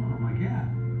want to come? I'm like, yeah.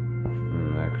 And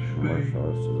the next commercial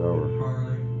list is over.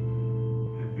 Farley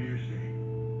and Busey.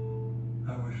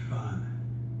 That was fun.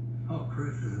 Oh,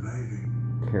 Chris is amazing.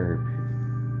 Carrie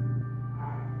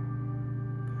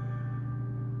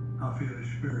I feel his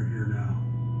spirit here now.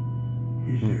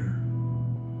 He's here.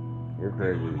 You're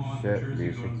crazy I'm as on shit, Jersey,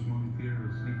 go to Busey. this movie theater,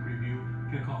 a sneak preview,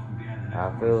 get a call from Dan the next I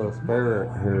morning. feel a spirit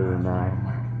here now. I'm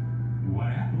like, what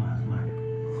happened last night?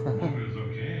 Oh, it was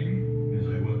okay. He's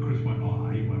like, well, Chris went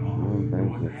off. He went off. Thank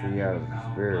you. If he has a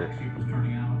spirit, Black Sheep was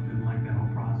turning out, didn't like that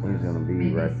whole process. he's gonna be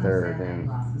Maybe right so there sad that then he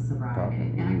lost his sobriety. talking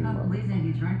to And I you, couldn't believe that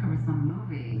he drank over some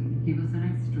movie. He was an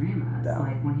extremist. Doubt.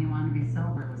 Like when he wanted to be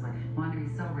sober, it was like wanted to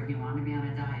be sober. He wanted to be on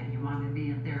a diet. He wanted to be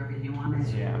in therapy. He wanted.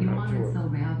 Yeah, he I'm not wanted sure. so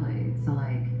badly to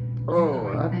like do Oh,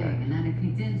 the right okay. thing. And then if he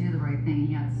didn't do the right thing,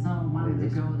 he had so wanted to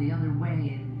Ladies. go the other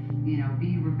way and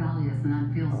be rebellious and then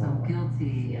feel so Oh.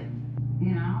 guilty. And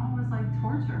it was like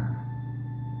torture.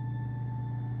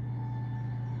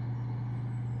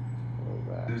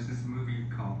 There's this movie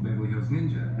called Beverly Hills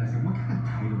Ninja. And I said, what kind of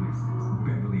title is this?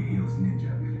 Beverly Hills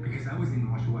Ninja. Because I was in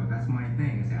martial arts. That's my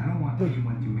thing. I said, I don't want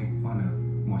anyone to make fun of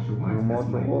martial arts. That's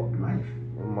my life.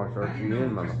 Martial I arts didn't you know in,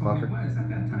 who Chris Farley motherfucker. was at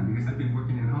that time because I've been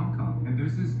working in Hong Kong. And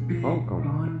there's this big Hong Kong.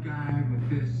 blonde guy with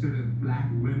this sort of black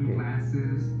rimmed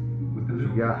glasses with a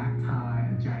little got? black tie,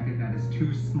 a jacket that is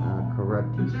too small. Correct.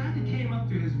 The jacket came up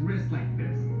to his wrist like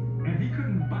this, and he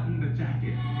couldn't button the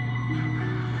jacket.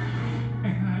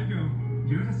 And I go,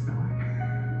 you're the star.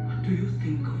 What do you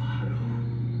think of Haru?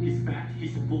 He's fat,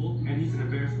 he's full, and he's an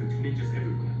embarrassment to ninjas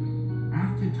everywhere.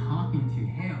 After talking to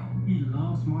him, he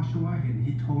loves martial art, and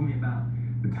he told me about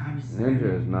the time he said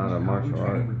Ninja is not a martial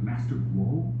art. with Master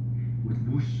Guo, with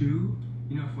Wushu,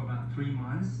 for about 3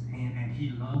 months, and he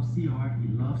loves the art, he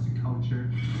loves the culture.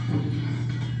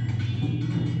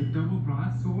 The double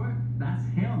broadsword, that's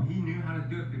him. He knew how to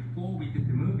do it before we did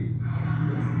the movie.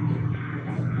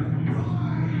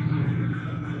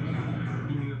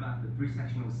 He knew about the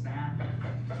 3-sectional stab.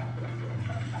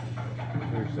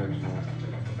 3-sectional.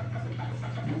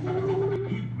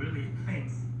 He really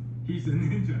thinks he's a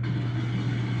ninja.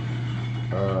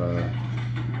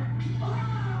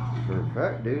 For a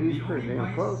fact, dude, he's The pretty only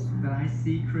damn place close. that I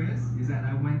see Chris is that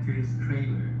I went to his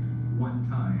trailer one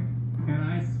time. And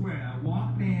I swear, I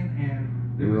walked in and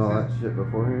there You was all that this shit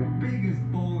beforehand? biggest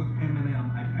bowl of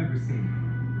M&M I've ever seen.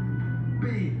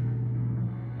 Big.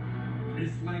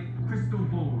 It's like crystal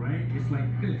bowl, right? It's like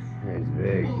this. Yeah, he's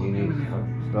big. Bowl He of needs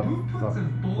M&Ms. stuff Who puts a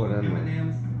bowl put of in there.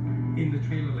 M&Ms in the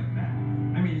trailer like that?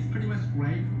 I mean, it's pretty much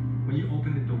right when you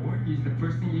open the door. The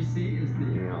first thing you see is the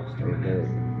bowl of stay M&Ms. big.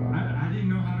 I didn't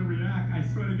know how to react. I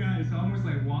swear to God, it's almost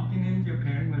like walking into your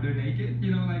parents when they're naked.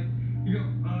 You go,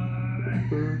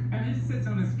 and he sits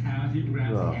on his couch, he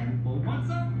grabs a handful. What's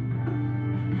up?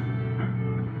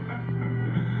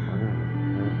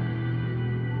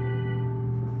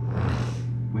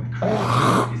 With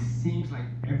Chris, it seems like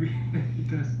everything he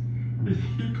does,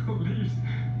 he believes.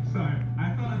 Sorry,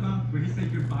 I thought about when he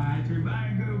said goodbye to him,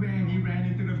 bye, go, man. He ran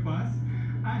into the bus.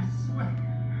 I swear.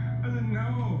 I said,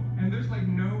 no. And there's like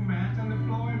no mat on the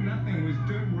floor, nothing. It was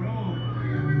dirt road.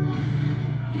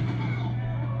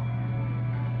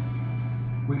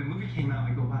 When the movie came out,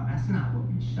 I go, wow, that's not what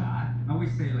we shot. I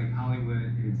always say, like,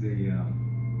 Hollywood is a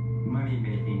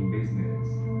money-making business.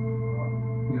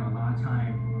 A lot of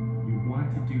time you want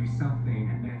to do something,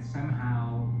 and then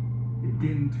somehow it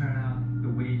didn't turn out the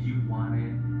way you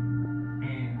wanted.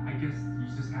 And I I guess you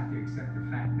just have to accept the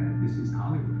fact that this is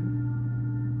Hollywood.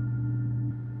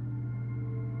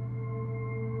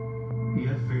 You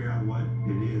have to figure out what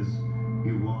it is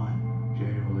you want,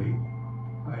 genuinely.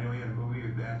 I know he had a movie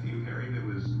with Matthew Perry that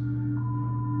was,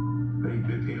 but he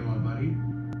paid a lot of money.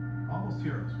 Almost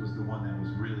Heroes was the one that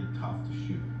was really tough to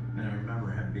shoot. And I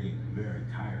remember him being very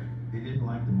tired. He didn't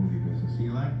like the movie business. He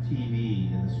liked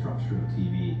TV and the structure of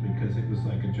TV because it was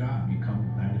like a job. You come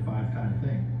 9 to 5 kind of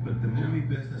thing. But the movie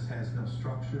business has no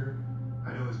structure.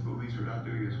 I know his movies were not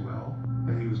doing as well,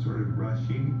 and he was sort of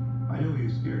rushing. I know he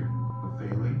was scared of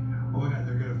failing. Oh my God,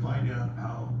 they're going to find out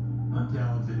how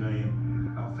untalented I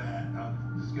am, how fat, how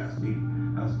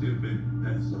disgusting, how stupid.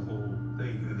 That's the whole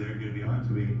thing that they're going to be on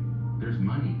to me. There's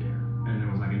money there, and there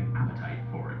was like an appetite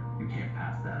for it. You can't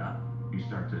pass that up. You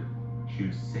start to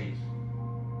choose safe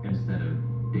instead of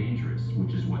dangerous,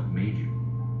 which is what made you.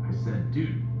 I said,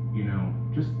 dude, you know,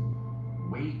 just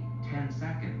wait 10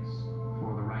 seconds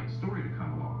for the right story to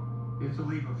come along. It's a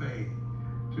leap of faith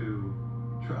to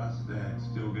trust that it's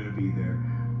still going to be there,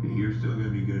 that you're still going to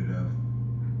be good enough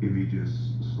if you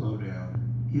just slow down.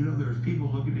 You know, there's people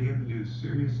looking to him to do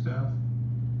serious stuff.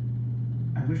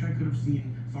 I wish I could have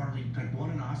seen Farley like won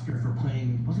an Oscar for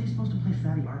playing. Wasn't he supposed to play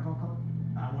Fatty Arbuckle?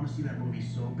 I want to see that movie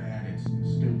so bad, it's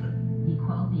stupid. He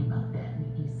called me about that, and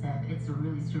he said, it's a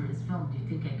really serious film. Do you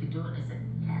think I could do it? I said,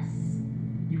 yes.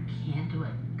 You can do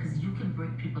it, because you can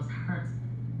break people's hearts.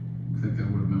 I think that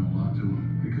would have meant a lot to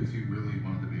him, because he really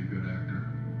wanted to be a good actor.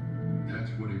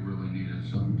 That's what he really needed,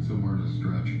 somewhere to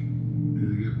stretch.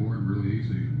 You get bored really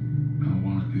easy. I don't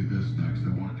want to do this next,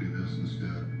 I want to do this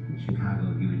instead. In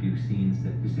Chicago, he would do scenes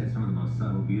that just had some of the most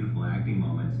subtle, beautiful acting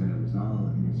moments, and it was all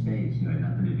in his face. You know, it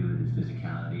had nothing to do with his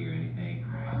physicality or anything.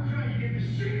 I'm trying to get the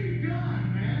shit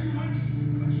done, man.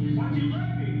 Why'd you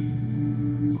let me?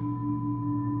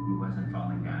 He wasn't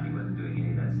falling down. He wasn't doing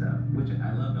any of that stuff, which I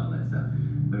loved all that stuff.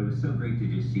 But it was so great to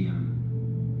just see him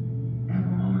have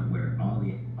a moment where all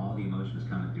the emotion was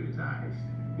coming through his eyes.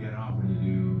 He had an offer to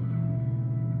do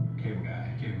Cable Guy.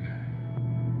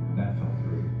 That fell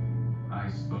through.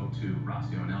 I spoke to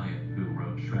Rossio and Elliott, who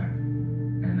wrote Shrek,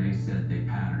 and they said they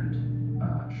patterned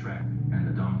Shrek and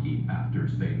the donkey after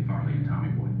Spade and Farley and Tommy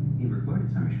Boy. He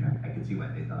recorded some of Shrek. I could see why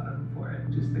they thought of him for it.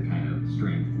 Just the kind of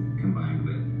strength combined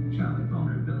with childlike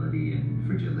vulnerability and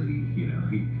fragility. You know,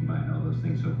 he combined all those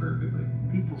things so perfectly.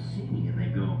 People see me and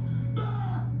they go,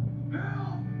 ah,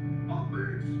 help! A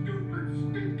big, stupid,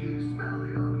 stinky,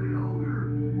 smelly, ugly ogre.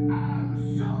 I'm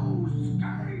so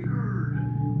scared.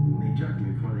 They judge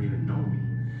me before they even know me.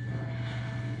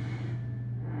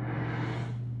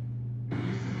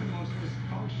 This is the most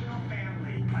dysfunctional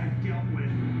family I've dealt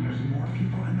with. There's more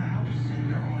people in the house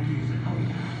and they're all using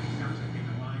Sounds like they've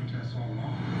been lying to us all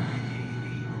along.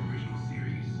 A&E original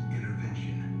series,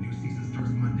 Intervention. New season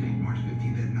starts Monday, March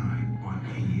 15th at 9 on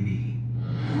A&E.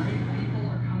 Brave people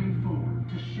are coming forward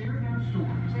to share their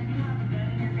stories. When you have a gun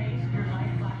in your face, your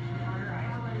life flashes harder.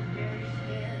 I was very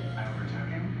scared. I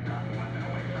overtook him, got the weapon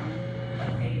away from him.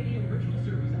 A&E original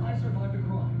series, I Survived a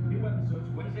Crime. New episodes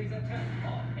Wednesdays at 10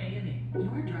 on A&E.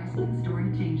 Your dry skin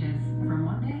story changes from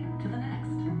one day to the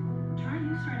next. Try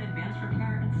Eucerin Advanced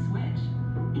Repair and switch.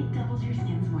 It doubles your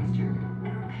skin's moisture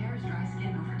and repairs dry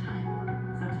skin over time.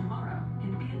 So tomorrow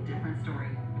can be a different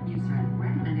story. Eucerin,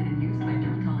 recommended and used by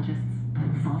dermatologists.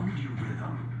 Find your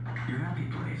rhythm, your happy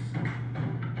place.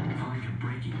 Find your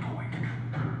breaking point.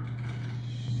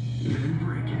 Then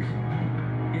break it.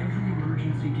 Every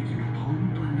emergency gives you a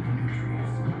potent blend of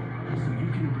nutrients, so you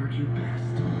can emerge your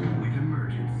best with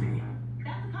Emergency.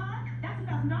 That's a car, that's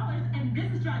 $1,000, and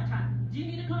this is drive time. Do you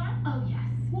need a car? Oh, yes.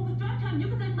 Well, with drive time, you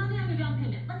can save money on your down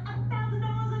payment, like $1,000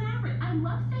 on average. I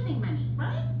love saving money.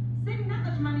 Right? Saving that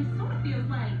much money sort of feels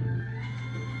like...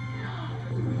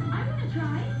 I want to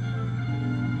try.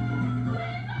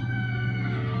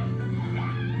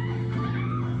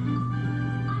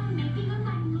 I'm making a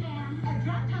money jam. At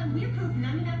drive time, we approve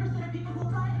 99% of people who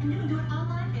apply, and you can do it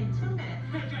online in 2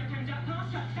 minutes. At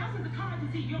drivetime.com, shop thousands of cars and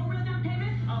see your real down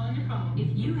payment all on your phone.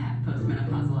 If you have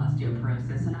postmenopausal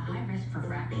osteoporosis and a high risk for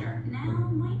fracture, now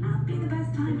might not be the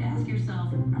best time to ask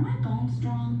yourself, are my bones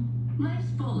strong? Life's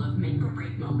full of make or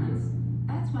break moments.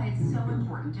 That's why it's so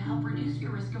important to help reduce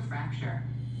your risk of fracture.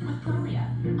 With Prolia,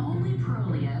 only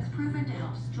Prolia is proven to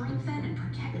help strengthen and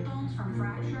protect bones from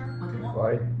fracture with one...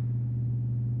 Right.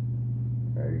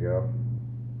 There you go.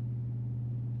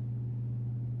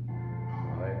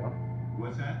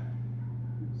 What's that?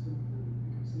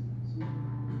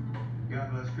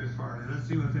 God bless Chris Farley. Let's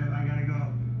see what's happening. I gotta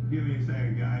go. Give me a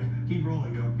second, guys. Keep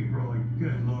rolling, yo. Keep rolling.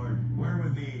 Good Lord. Where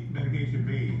would the medication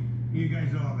be? You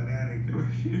guys know I'm an addict.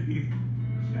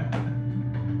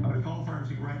 I would call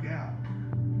pharmacy right now.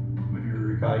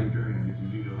 How you doing?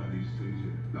 You know how these things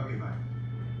are. Okay, bye.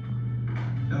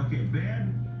 Okay,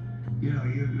 Ben, you know,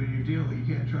 when you deal, you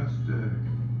can't trust, you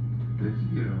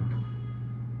know,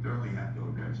 they're only half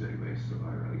kilograms anyway, so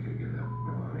I really could get that.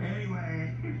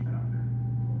 Anyway,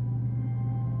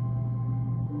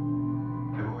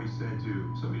 I've always said to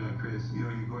somebody like Chris, you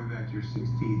know, you're going back to your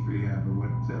 16th rehab or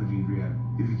 17th rehab.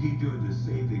 If you keep doing the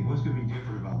same thing, what's going to be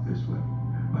different about this one?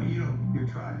 Well, you know, you're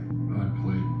trying. I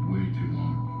played way too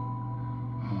long,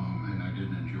 and I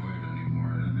didn't enjoy it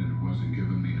anymore, and it wasn't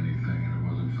giving me anything, and it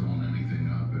wasn't filling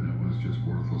anything up, and it was just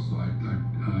worthless. So I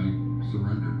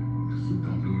surrendered. Just said,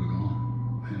 don't do it at all,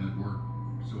 and it worked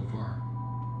so far.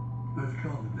 That's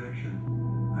called addiction.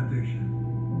 Addiction.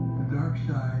 The dark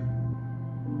side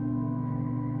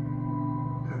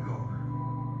took over.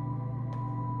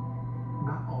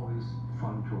 Not always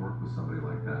fun to work with somebody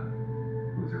like that,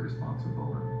 who's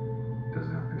irresponsible and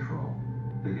doesn't have control.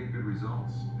 They get good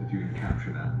results if you can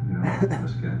capture that, you know, in a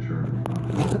sketch or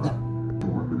to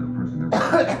work with that person. It's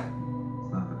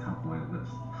not the top of my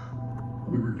list.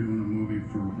 We were doing a movie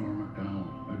for Norm Macdonald.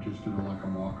 I just did like a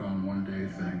walk-on one-day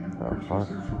thing, and Chris was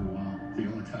there for a while. The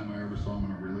only time I ever saw him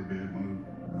in a really bad mood.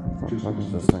 Just what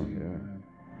does this thing do?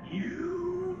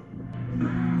 You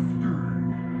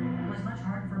bastard! It was much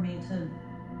harder for me to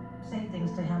say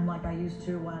things to him like I used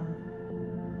to when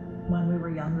we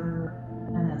were younger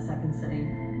and at Second City.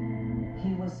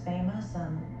 He was famous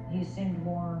and he seemed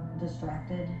more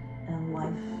distracted, and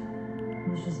life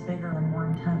was just bigger and more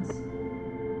intense.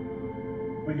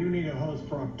 We do need a host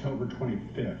for October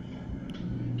 25th.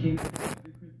 King of the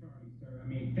Chris party, sir. I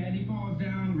mean, fatty falls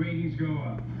down, ratings go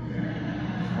up.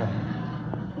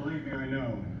 Believe me, I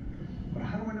know. But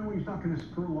how do I know when he's not going to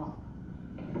screw up?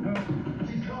 Because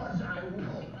I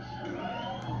won't.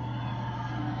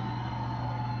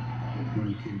 When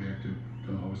he came back to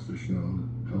host the show,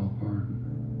 it fell apart.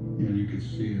 And you could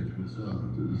see it was a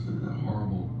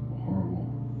horrible, horrible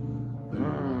thing to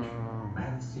watch. I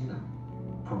haven't seen him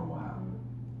for a while.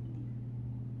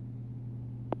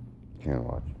 Can't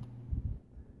watch.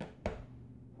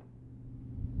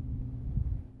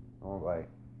 Oh, wait.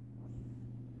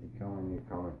 You're coming, you're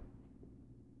coming.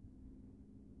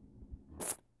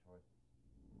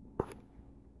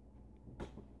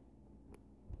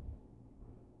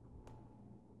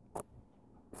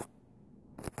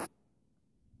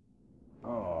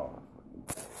 Oh.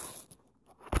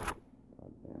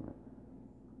 God damn it.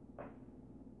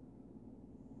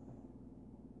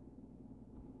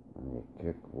 When you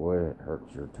kick wood, it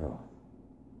hurts your toe.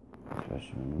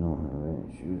 Especially when you don't have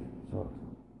any shoes and socks.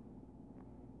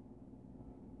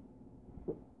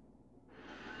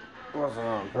 It wasn't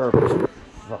on purpose.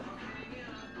 Fuck.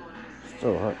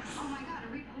 Still hurts.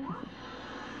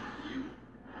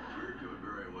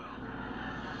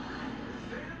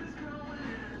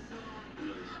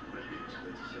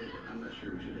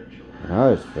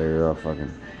 I just figured out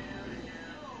fucking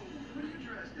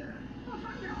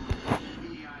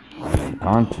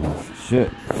content shit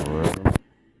or whatever.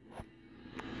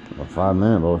 Well, 5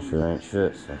 minute bullshit ain't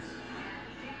shit, so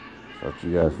that's what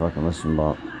you guys fucking listen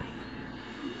about.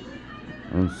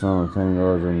 And some of the thing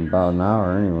goes in about an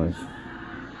hour anyways.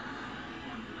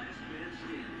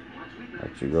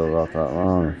 Let you go about that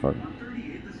long and fucking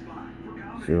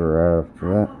see where we're at after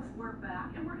that.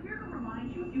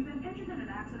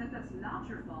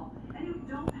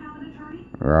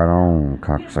 Right on,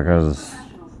 cocksuckers.